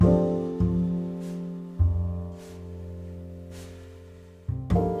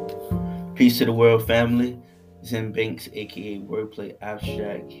Peace to the world, family. Zen Banks, aka Wordplay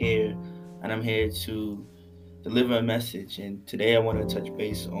Abstract, here, and I'm here to deliver a message. And today I want to touch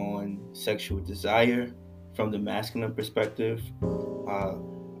base on sexual desire from the masculine perspective. Uh,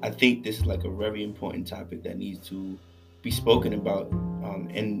 I think this is like a very important topic that needs to be spoken about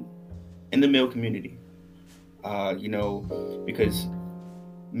in the male community. Because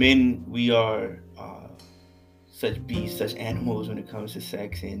men we are such beasts, such animals when it comes to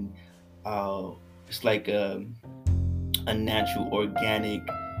sex, and uh, it's like a natural, organic,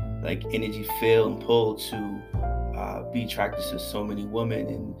 like energy feel and pull to be attracted to so many women.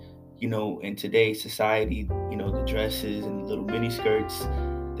 And in today's society, the dresses and little mini skirts.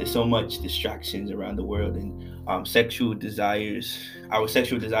 There's so much distractions around the world, and our sexual desires,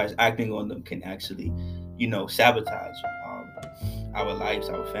 acting on them can actually, sabotage our lives,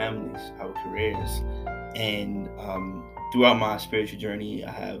 our families, our careers. And throughout my spiritual journey,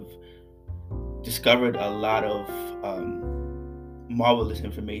 I have discovered a lot of marvelous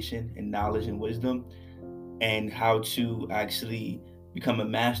information and knowledge and wisdom, and how to actually become a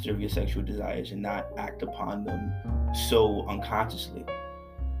master of your sexual desires and not act upon them so unconsciously.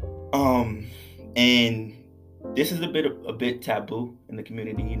 Um, and this is a bit taboo in the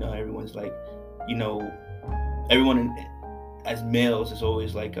community. Everyone's like, you know, everyone as males is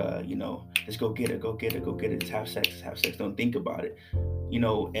always like, let's go get it, go get it, go get it. Just have sex. Don't think about it.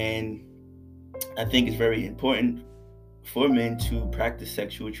 And I think it's very important for men to practice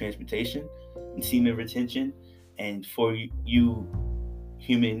sexual transmutation and semen retention. And for you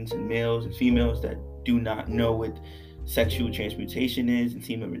humans and males and females that do not know what sexual transmutation is and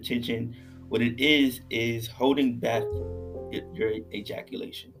semen retention, what it is holding back your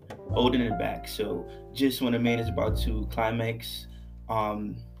ejaculation, holding it back. So just when a man is about to climax,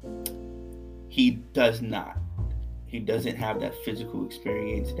 um, he does not. He doesn't have that physical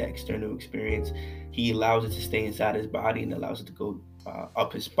experience, that external experience. He allows it to stay inside his body and allows it to go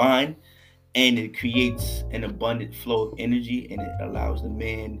up his spine, and it creates an abundant flow of energy, and it allows the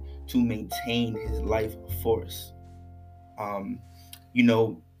man to maintain his life force. Um, you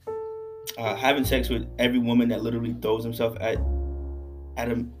know, Having sex with every woman that literally throws himself at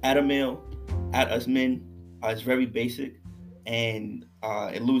a male, at us men, is very basic, and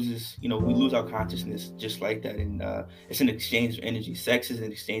it loses. We lose our consciousness just like that, and it's an exchange of energy. Sex is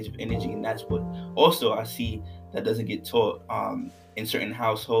an exchange of energy, and that's what also I see that doesn't get taught in certain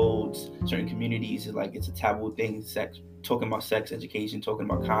households, certain communities. Is like it's a taboo thing. Sex, talking about sex education, talking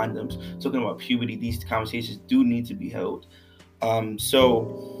about condoms, talking about puberty. These conversations do need to be held.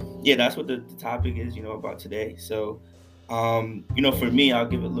 So yeah, that's what the topic is, about today. So, for me, I'll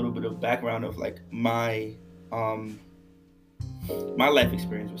give a little bit of background of like um, my life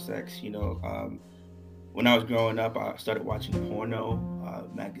experience with sex. When I was growing up, I started watching porno,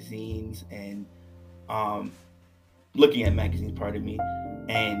 magazines, and um, looking at magazines, pardon me,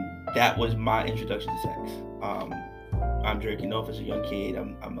 and that was my introduction to sex. Um, I'm jerking off as a young kid.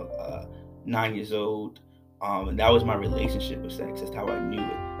 I'm 9 years old. And that was my relationship with sex. That's how I knew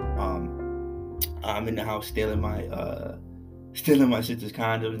it. I'm in the house stealing my sister's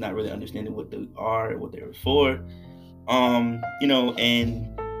condoms, not really understanding what they are, what they were for. And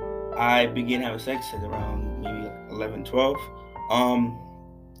I began having sex at around maybe like 11, 12.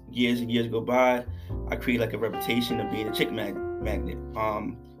 Years and years go by. I create like a reputation of being a chick magnet.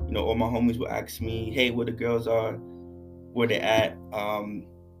 All my homies will ask me, "Hey, where the girls are, where they at?" And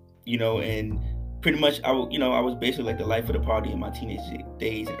pretty much I was basically like the life of the party in my teenage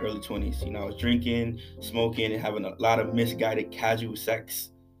days and early 20s. I was drinking, smoking, and having a lot of misguided casual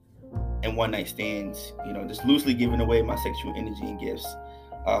sex and one night stands, just loosely giving away my sexual energy and gifts.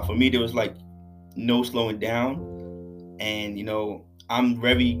 For me, there was like no slowing down. And I'm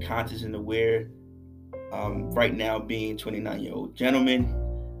very conscious and aware, right now, being 29-year-old gentleman.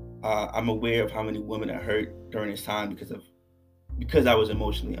 I'm aware of how many women I hurt during this time because I was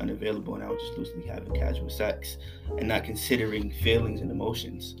emotionally unavailable, and I was just loosely having casual sex and not considering feelings and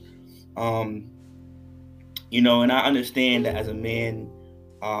emotions. Um, and I understand that as a man,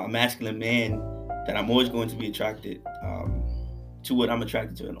 a masculine man, that I'm always going to be attracted to what I'm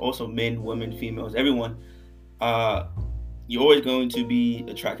attracted to, and also men, women, females, everyone. Uh, you're always going to be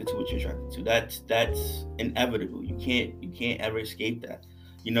attracted to what you're attracted to. That's inevitable. You can't ever escape that.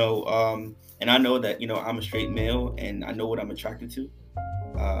 And I know that I'm a straight male, and I know what I'm attracted to.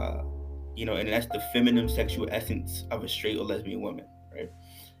 Uh, and that's the feminine sexual essence of a straight or lesbian woman, right?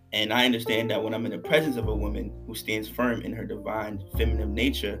 And I understand that when I'm in the presence of a woman who stands firm in her divine feminine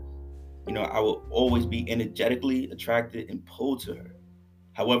nature, I will always be energetically attracted and pulled to her.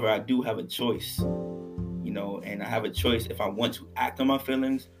 However, I do have a choice, and I have a choice if I want to act on my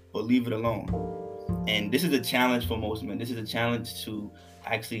feelings or leave it alone. And this is a challenge for most men. This is a challenge to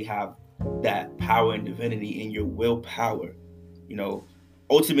actually have that power and divinity in your willpower.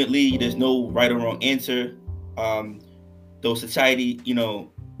 Ultimately, there's no right or wrong answer. Though society,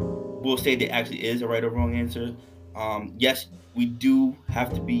 will say there actually is a right or wrong answer. Yes, we do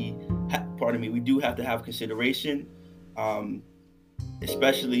have to we do have to have consideration,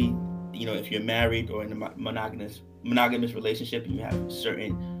 especially, if you're married or in a monogamous relationship and you have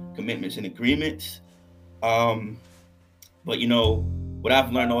certain commitments and agreements. But what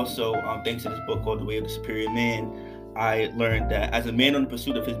I've learned also, thanks to this book called The Way of the Superior Man, I learned that as a man on the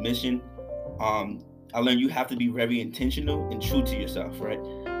pursuit of his mission, I learned you have to be very intentional and true to yourself, right?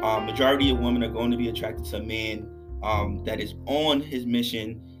 Majority of women are going to be attracted to a man that is on his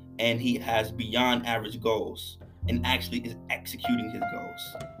mission and he has beyond average goals and actually is executing his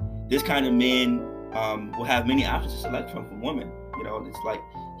goals. This kind of man will have many options to select from women. It's like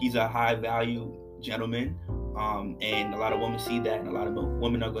he's a high value gentleman, and a lot of women see that, and a lot of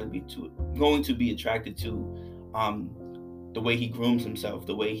women are going to be attracted to the way he grooms himself,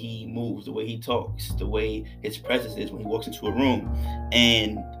 the way he moves, the way he talks, the way his presence is when he walks into a room.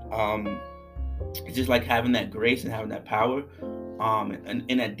 And it's just like having that grace and having that power,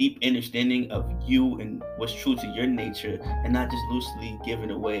 and that deep understanding of you and what's true to your nature, and not just loosely giving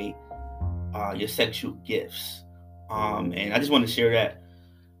away your sexual gifts. And I just want to share that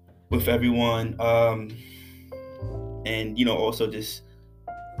with everyone. And also just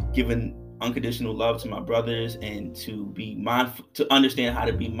giving unconditional love to my brothers, and to be mindful, to understand how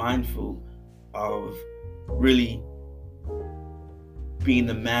to be mindful of really being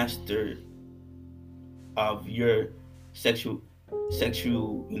the master of your sexual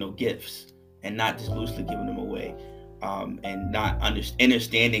gifts, and not just loosely giving them away, and not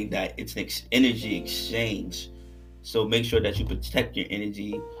understanding that it's an energy exchange. So make sure that you protect your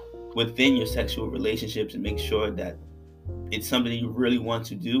energy within your sexual relationships, and make sure that it's something you really want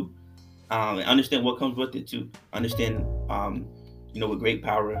to do. And understand what comes with it too. Understand, with great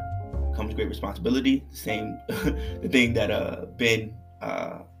power comes great responsibility. The thing that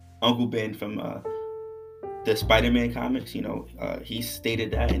Uncle Ben from the Spider-Man comics, he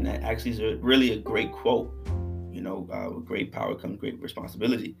stated that, and that actually is really a great quote. With great power comes great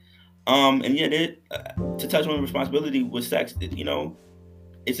responsibility. And yet, to touch on responsibility with sex,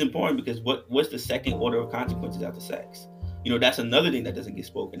 it's important, because what's the second order of consequences after sex? That's another thing that doesn't get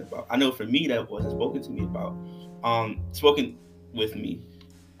spoken about. I know for me that wasn't spoken to me about, spoken with me,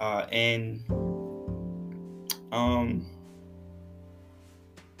 and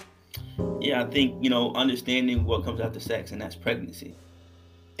I think understanding what comes after sex, and that's pregnancy.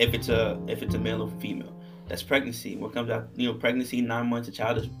 If it's a male or female, that's pregnancy. What comes out, pregnancy, 9 months, a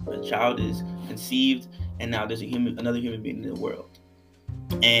child is conceived, and now there's another human being in the world.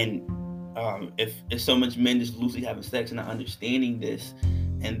 And if so much men just loosely having sex and not understanding this,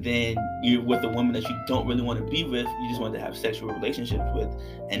 and then you're with a woman that you don't really want to be with, you just want to have sexual relationships with,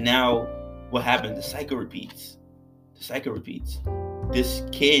 and now what happens? The cycle repeats. This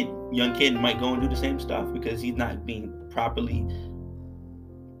young kid might go and do the same stuff because he's not being properly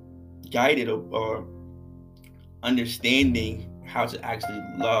guided or understanding how to actually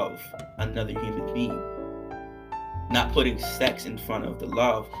love another human being. Not putting sex in front of the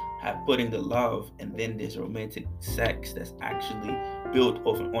love, putting the love, and then there's romantic sex that's actually built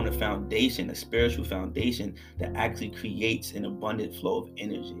on a foundation, a spiritual foundation that actually creates an abundant flow of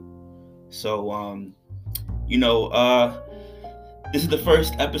energy. So, this is the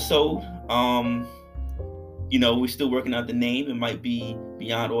first episode. We're still working out the name. It might be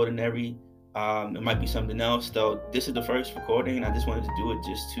Beyond Ordinary. It might be something else. Though this is the first recording, and I just wanted to do it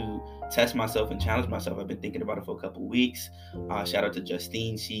just to test myself and challenge myself. I've been thinking about it for a couple of weeks. Shout out to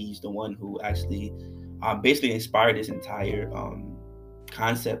Justine. She's the one who actually basically inspired this entire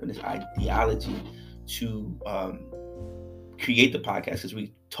concept and this ideology to create the podcast, because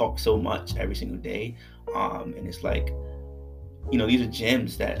we talk so much every single day, and it's like, these are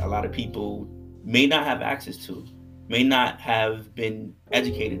gems that a lot of people may not have access to, may not have been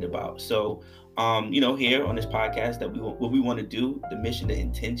educated about. So here on this podcast, that what we want to do, the mission, the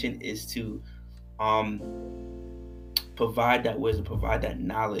intention is to provide that wisdom, provide that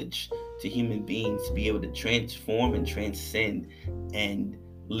knowledge to human beings to be able to transform and transcend and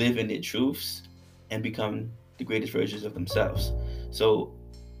live in their truths and become the greatest versions of themselves. So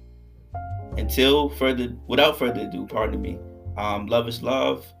without further ado, pardon me, love is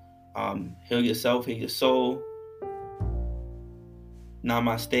love. Heal yourself, heal your soul.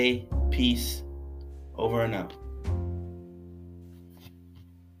 Namaste, peace, over and out.